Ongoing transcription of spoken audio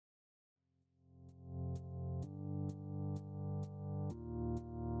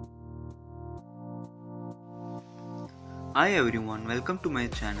Hi everyone, welcome to my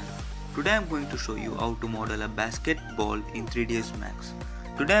channel. Today I am going to show you how to model a basketball in 3ds Max.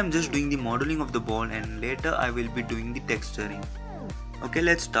 Today I am just doing the modeling of the ball and later I will be doing the texturing. Okay,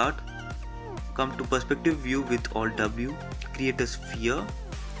 let's start. Come to perspective view with Alt W, create a sphere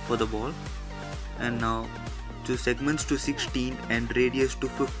for the ball, and now choose segments to 16 and radius to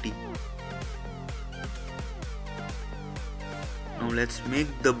 50. Now let's make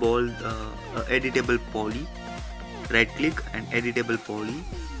the ball editable poly. Right click and editable poly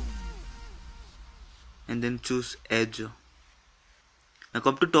and then choose edge. Now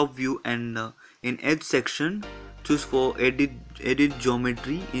come to top view and in edge section choose for edit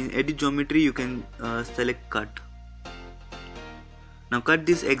geometry. In edit geometry you can select cut. Now cut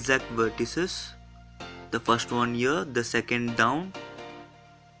these exact vertices, the first one here, the second down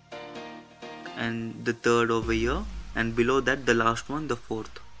and the third over here, and below that the last one, the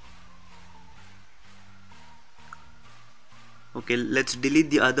fourth. Okay, let's delete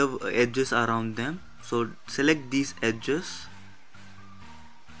the other edges around them. So select these edges,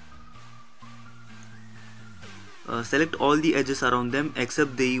 select all the edges around them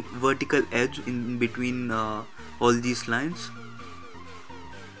except the vertical edge in between all these lines.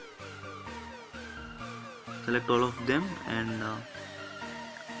 Select all of them and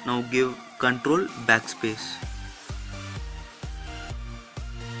now give control backspace.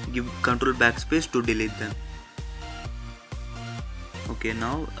 Give control backspace to delete them. Okay,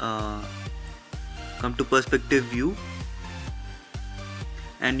 now come to perspective view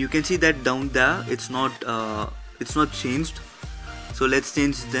and you can see that down there it's not changed. So let's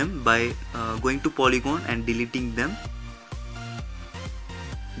change them by going to polygon and deleting them,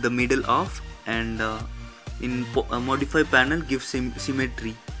 the middle off, and in modify panel give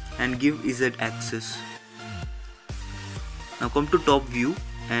symmetry and give Z axis. Now come to top view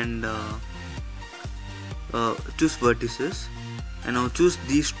and choose vertices. And now choose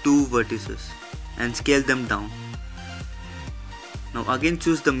these two vertices and scale them down. Now again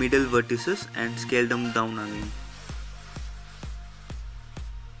choose the middle vertices and scale them down again.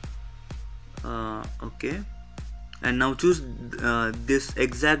 Okay, and now choose this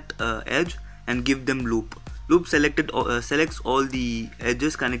exact edge and give them loop. Loop selects all the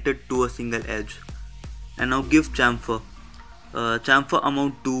edges connected to a single edge. And now give chamfer. Chamfer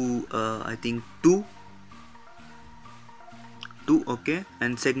amount to I think 2. Okay,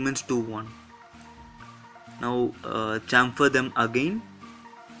 and segments to 1. Now chamfer them again.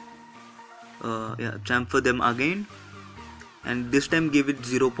 Chamfer them again, and this time give it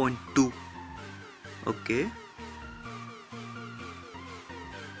 0.2. Okay.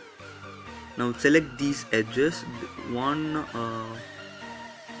 Now select these edges. One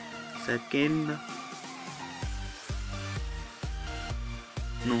second.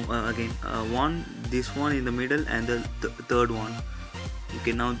 No, again one, this one in the middle and the third one.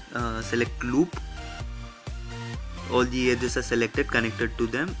 Okay, now select loop. All the edges are selected, connected to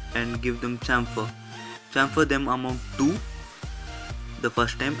them, and give them chamfer. Chamfer them amount 2 the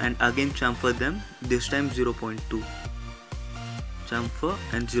first time and again chamfer them, this time 0.2. Chamfer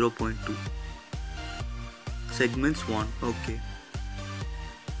and 0.2. Segments 1. Okay.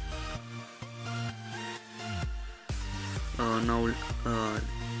 Now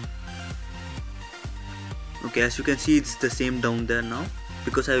okay, as you can see it's the same down there now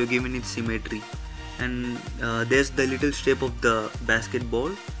because I have given it symmetry, and there's the little shape of the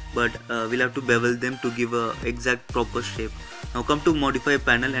basketball, but we'll have to bevel them to give a exact proper shape. Now come to modify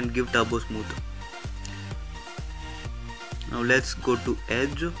panel and give turbo smooth. Now let's go to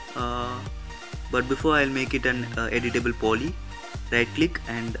edge, but before I'll make it an editable poly. Right click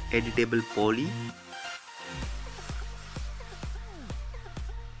and editable poly.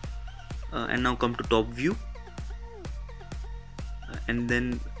 And now come to top view and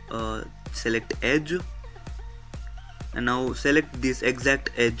then select edge, and now select these exact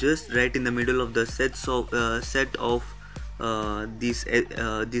edges right in the middle of the set of these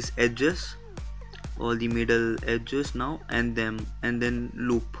edges, all the middle edges now, and then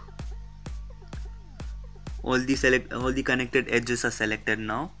loop. All the connected edges are selected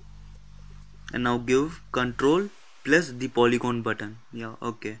now, and now give control plus the polygon button. Yeah,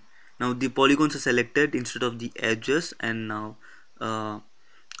 okay. Now the polygons are selected instead of the edges, and now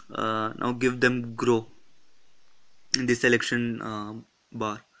now give them grow in the selection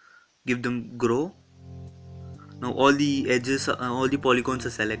bar. Give them grow. Now all the edges, all the polygons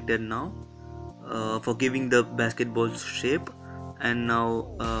are selected now for giving the basketball shape, and now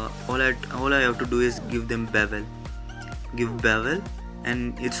all I have to do is give them bevel. Give bevel,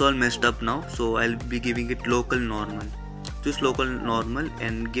 and it's all messed up now, so I'll be giving it local normal. Choose local normal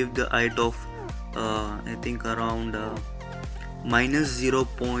and give the height of I think around minus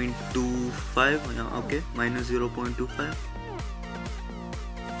 0.25. Yeah, okay, minus 0.25,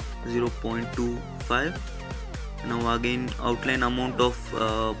 0.25. Now again outline amount of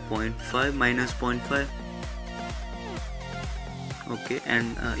 0.5, minus 0.5. Okay,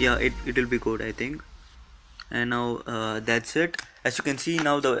 and yeah, it will be good, I think. And now that's it. As you can see,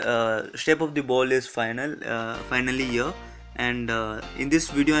 now the shape of the ball is finally here. And in this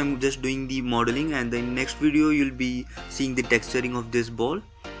video I'm just doing the modeling, and in next video you'll be seeing the texturing of this ball.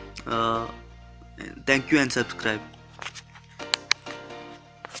 Thank you and subscribe.